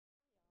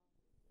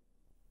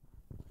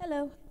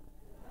Hello.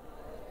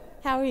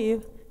 How are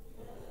you?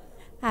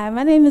 Hi,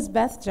 my name is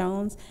Beth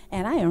Jones,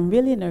 and I am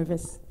really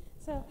nervous.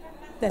 So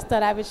that's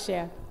thought I would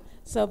share.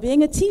 So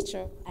being a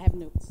teacher, I have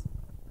notes.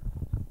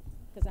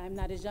 Because I'm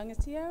not as young as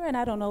Tiara, and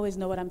I don't always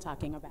know what I'm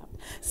talking about.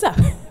 So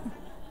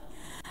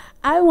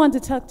I want to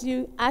talk to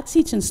you. I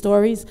teach in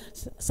stories,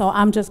 so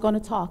I'm just going to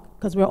talk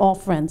because we're all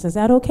friends. Is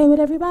that okay with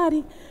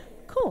everybody?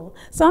 Cool.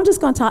 So I'm just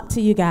going to talk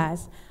to you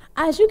guys.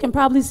 As you can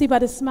probably see by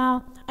the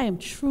smile, I am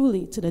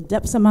truly, to the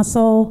depths of my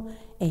soul,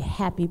 a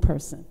happy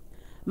person.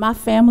 My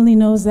family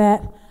knows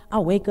that. I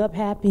wake up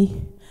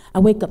happy. I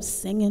wake up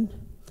singing.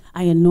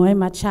 I annoy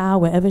my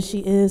child wherever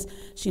she is.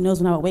 She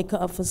knows when I wake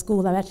her up for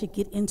school, I actually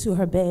get into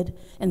her bed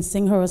and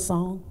sing her a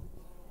song.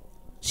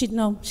 She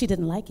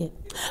didn't like it.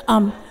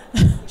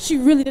 She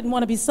really didn't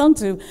want to be sung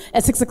to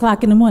at 6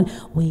 o'clock in the morning.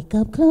 Wake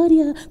up,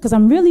 Claudia, because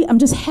I'm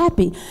just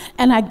happy.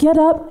 And I get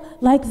up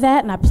like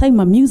that, and I play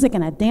my music,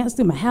 and I dance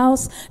through my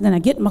house, and then I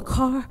get in my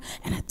car,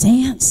 and I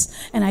dance,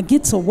 and I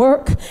get to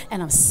work,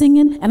 and I'm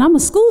singing, and I'm a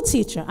school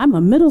teacher. I'm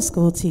a middle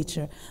school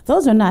teacher.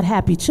 Those are not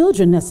happy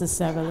children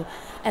necessarily.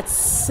 At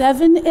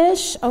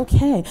 7-ish,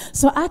 okay.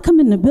 So I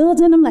come in the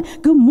building, I'm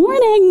like, good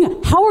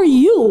morning, how are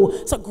you?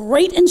 It's a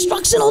great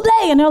instructional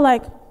day. And they're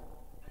like,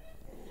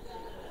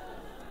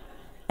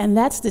 and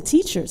that's the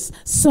teachers.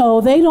 So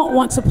they don't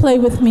want to play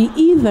with me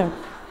either.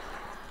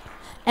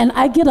 And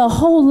I get a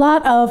whole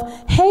lot of,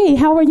 hey,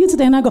 how are you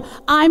today? And I go,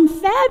 I'm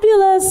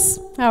fabulous.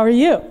 How are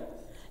you?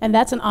 And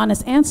that's an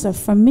honest answer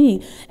from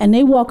me. And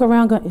they walk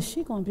around going, is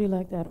she going to be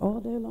like that all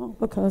day long?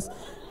 Because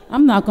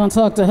I'm not going to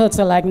talk to her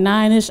till like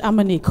 9-ish. I'm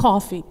going to need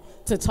coffee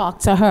to talk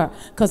to her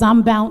because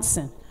I'm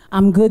bouncing.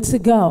 I'm good to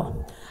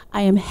go.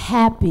 I am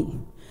happy.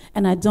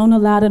 And I don't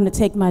allow them to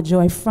take my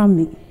joy from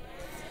me.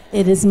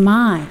 It is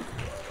mine.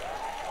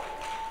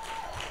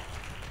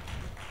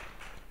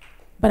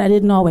 But I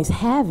didn't always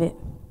have it.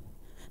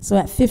 So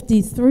at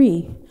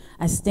 53,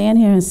 I stand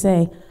here and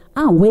say,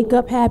 I wake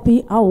up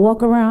happy, I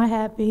walk around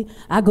happy,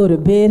 I go to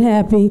bed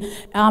happy,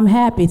 I'm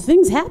happy.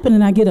 Things happen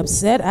and I get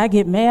upset, I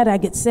get mad, I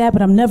get sad,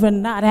 but I'm never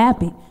not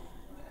happy.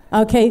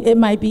 Okay, it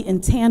might be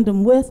in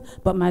tandem with,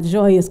 but my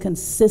joy is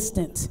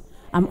consistent.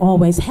 I'm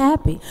always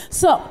happy.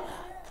 So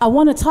I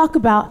want to talk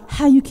about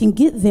how you can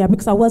get there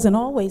because I wasn't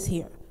always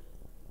here.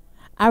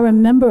 I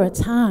remember a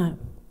time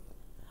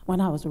when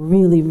I was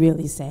really,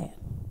 really sad.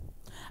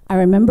 I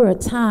remember a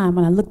time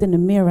when I looked in the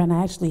mirror and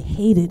I actually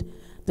hated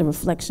the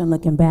reflection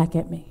looking back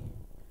at me.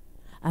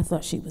 I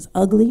thought she was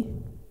ugly.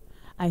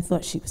 I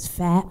thought she was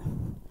fat.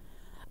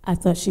 I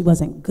thought she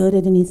wasn't good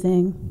at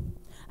anything.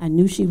 I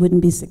knew she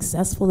wouldn't be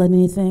successful at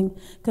anything.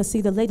 Because,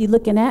 see, the lady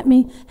looking at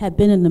me had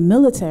been in the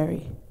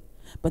military,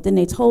 but then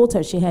they told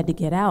her she had to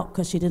get out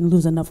because she didn't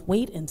lose enough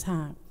weight in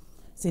time.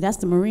 See, that's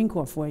the Marine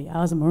Corps for you.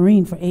 I was a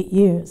Marine for 8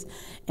 years.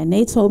 And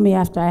they told me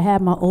after I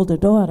had my older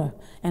daughter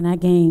and I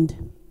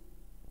gained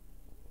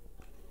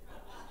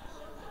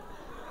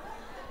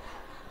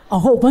a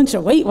whole bunch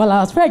of weight while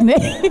I was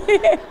pregnant.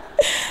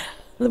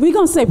 We're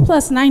gonna say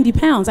plus 90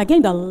 pounds. I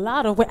gained a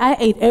lot of weight. I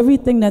ate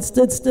everything that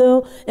stood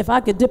still. If I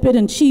could dip it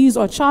in cheese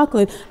or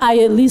chocolate, I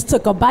at least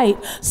took a bite.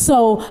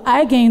 So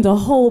I gained a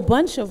whole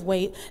bunch of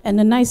weight. And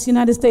the nice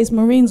United States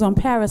Marines on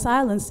Parris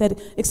Island said,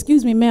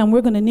 excuse me, ma'am,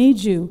 we're gonna need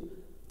you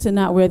to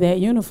not wear that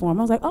uniform.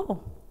 I was like,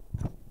 oh.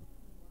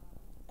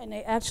 And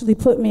they actually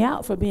put me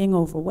out for being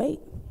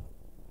overweight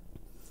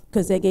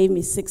because they gave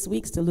me 6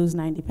 weeks to lose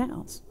 90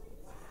 pounds.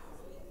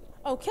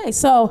 Okay,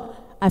 so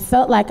I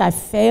felt like I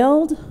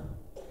failed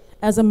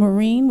as a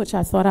Marine, which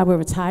I thought I would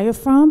retire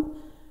from.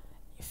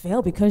 You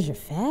fail because you're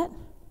fat?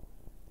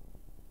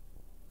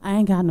 I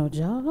ain't got no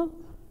job.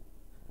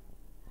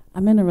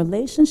 I'm in a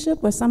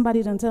relationship where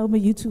somebody done told me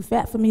you too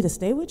fat for me to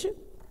stay with you.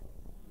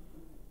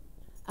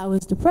 I was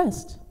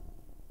depressed.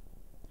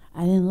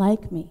 I didn't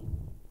like me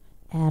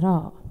at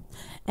all.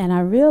 And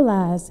I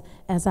realized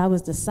as I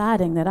was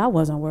deciding that I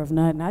wasn't worth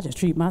nothing, I just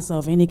treat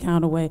myself any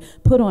kind of way,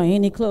 put on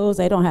any clothes,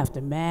 they don't have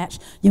to match.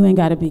 You ain't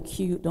gotta be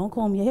cute. Don't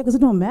comb your hair, because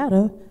it don't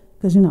matter,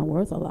 because you're not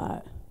worth a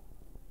lot.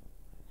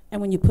 And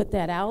when you put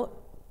that out,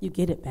 you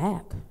get it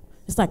back.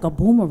 It's like a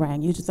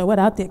boomerang. You just throw it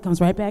out there, it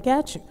comes right back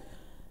at you.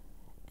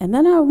 And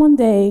then one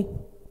day,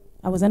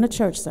 I was in a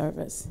church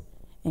service,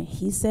 and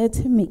he said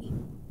to me,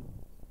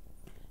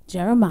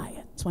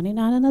 Jeremiah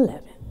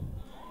 29:11,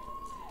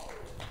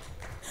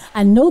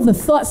 I know the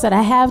thoughts that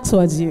I have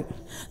towards you,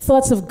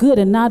 thoughts of good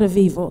and not of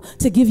evil,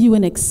 to give you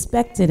an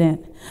expected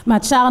end. My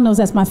child knows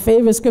that's my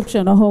favorite scripture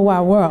in the whole wide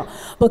world,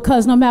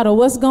 because no matter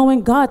what's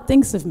going, God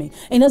thinks of me.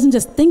 And he doesn't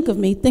just think of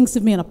me, he thinks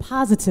of me in a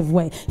positive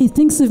way. He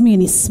thinks of me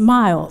and he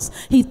smiles.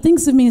 He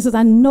thinks of me and says,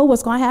 I know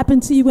what's going to happen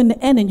to you in the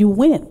end and you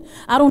win.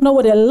 I don't know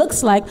what it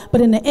looks like,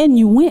 but in the end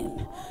you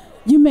win.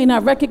 You may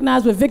not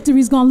recognize what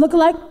victory's going to look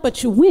like,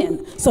 but you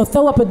win. So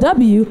throw up a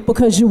W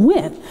because you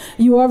win.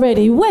 You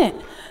already win.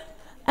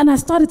 And I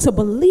started to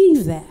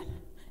believe that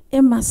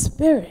in my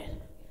spirit.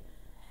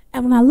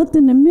 And when I looked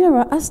in the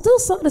mirror, I still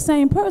saw the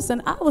same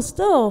person. I was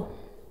still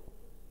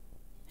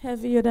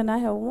heavier than I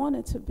had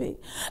wanted to be.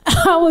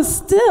 I was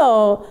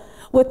still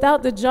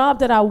without the job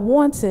that I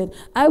wanted,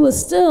 I was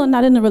still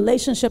not in the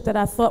relationship that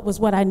I thought was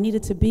what I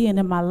needed to be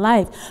in my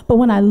life. But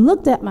when I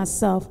looked at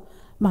myself,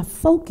 my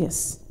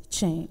focus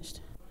changed.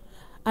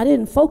 I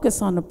didn't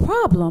focus on the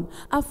problem.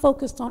 I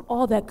focused on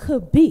all that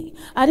could be.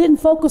 I didn't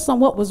focus on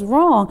what was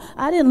wrong.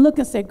 I didn't look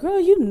and say, girl,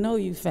 you know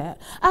you fat.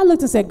 I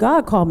looked and said,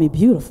 God called me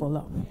beautiful,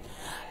 though.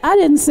 I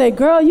didn't say,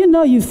 girl, you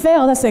know you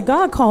failed. I said,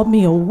 God called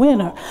me a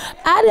winner.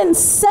 I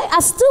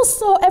still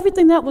saw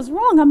everything that was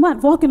wrong. I'm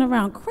not walking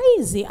around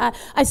crazy.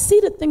 I see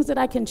the things that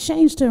I can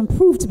change to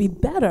improve, to be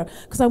better,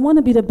 because I want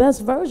to be the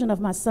best version of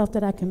myself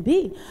that I can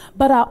be.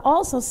 But I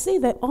also see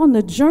that on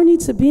the journey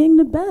to being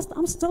the best,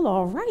 I'm still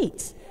all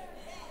right.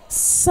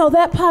 So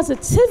that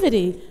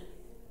positivity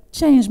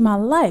changed my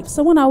life.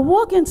 So when I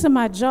walk into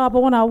my job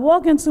or when I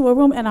walk into a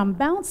room and I'm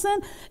bouncing,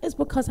 it's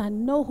because I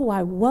know who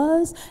I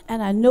was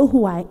and I know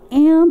who I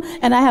am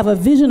and I have a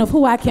vision of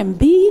who I can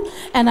be,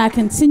 and I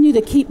continue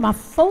to keep my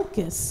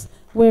focus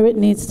where it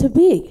needs to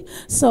be.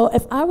 So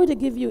if I were to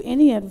give you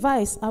any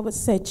advice, I would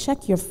say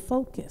check your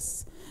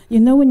focus. You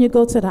know when you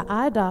go to the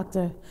eye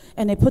doctor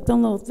and they put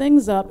them little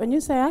things up and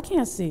you say, I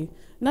can't see.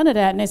 None of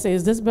that. And they say,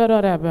 is this better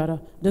or that better?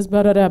 This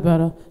better, that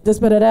better? This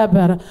better, that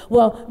better?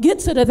 Well, get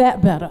to the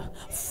that better.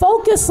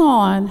 Focus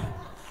on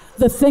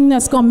the thing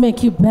that's going to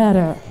make you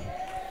better,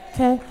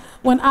 okay?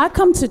 When I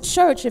come to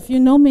church, if you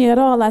know me at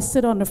all, I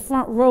sit on the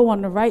front row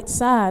on the right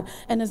side.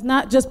 And it's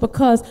not just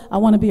because I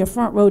want to be a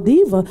front row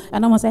diva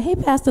and I want to say, hey,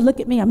 pastor, look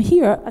at me, I'm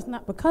here. That's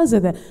not because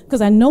of that, because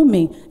I know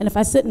me. And if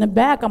I sit in the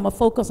back, I'm going to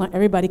focus on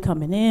everybody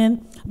coming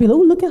in. I'll be like, oh,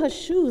 look at her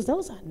shoes.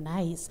 Those are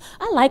nice.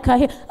 I like her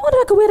hair. I wonder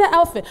if I could wear that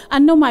outfit. I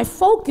know my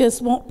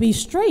focus won't be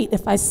straight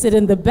if I sit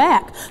in the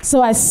back.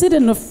 So I sit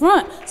in the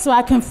front so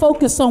I can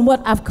focus on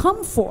what I've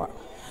come for.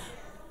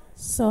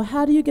 So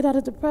how do you get out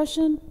of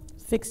depression?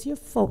 Fix your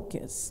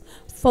focus.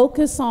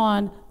 Focus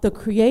on the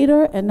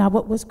creator and not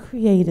what was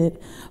created.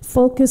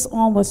 Focus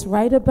on what's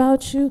right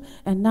about you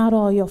and not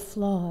all your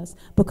flaws.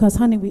 Because,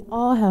 honey, we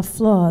all have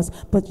flaws,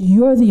 but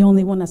you're the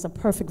only one that's a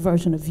perfect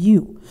version of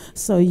you.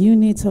 So you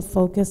need to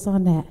focus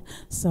on that.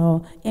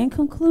 So in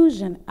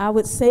conclusion, I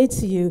would say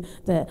to you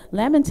that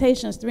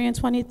Lamentations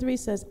 3:23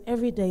 says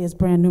every day is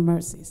brand new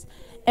mercies.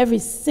 Every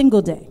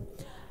single day.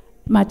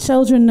 My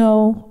children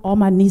know, all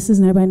my nieces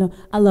and everybody know,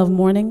 I love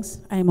mornings.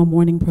 I am a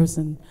morning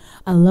person.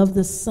 I love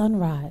the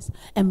sunrise.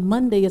 And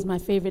Monday is my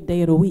favorite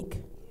day of the week.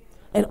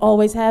 It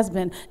always has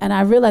been. And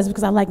I realize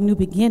because I like new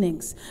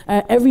beginnings.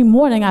 Every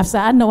morning I say,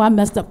 I know I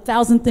messed up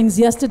 1,000 things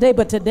yesterday,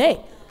 but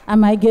today I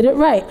might get it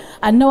right.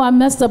 I know I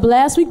messed up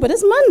last week, but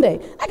it's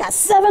Monday. I got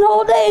 7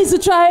 whole days to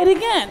try it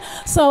again.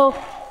 So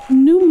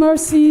new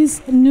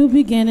mercies, new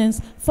beginnings.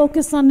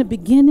 Focus on the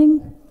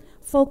beginning.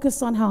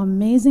 Focus on how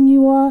amazing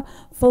you are.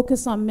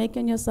 Focus on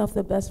making yourself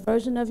the best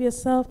version of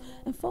yourself.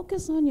 And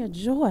focus on your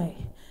joy.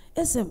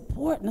 It's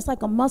important. It's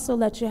like a muscle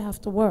that you have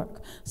to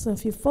work. So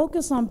if you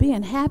focus on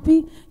being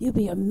happy, you'll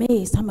be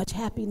amazed how much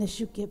happiness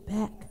you get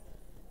back.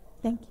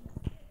 Thank you.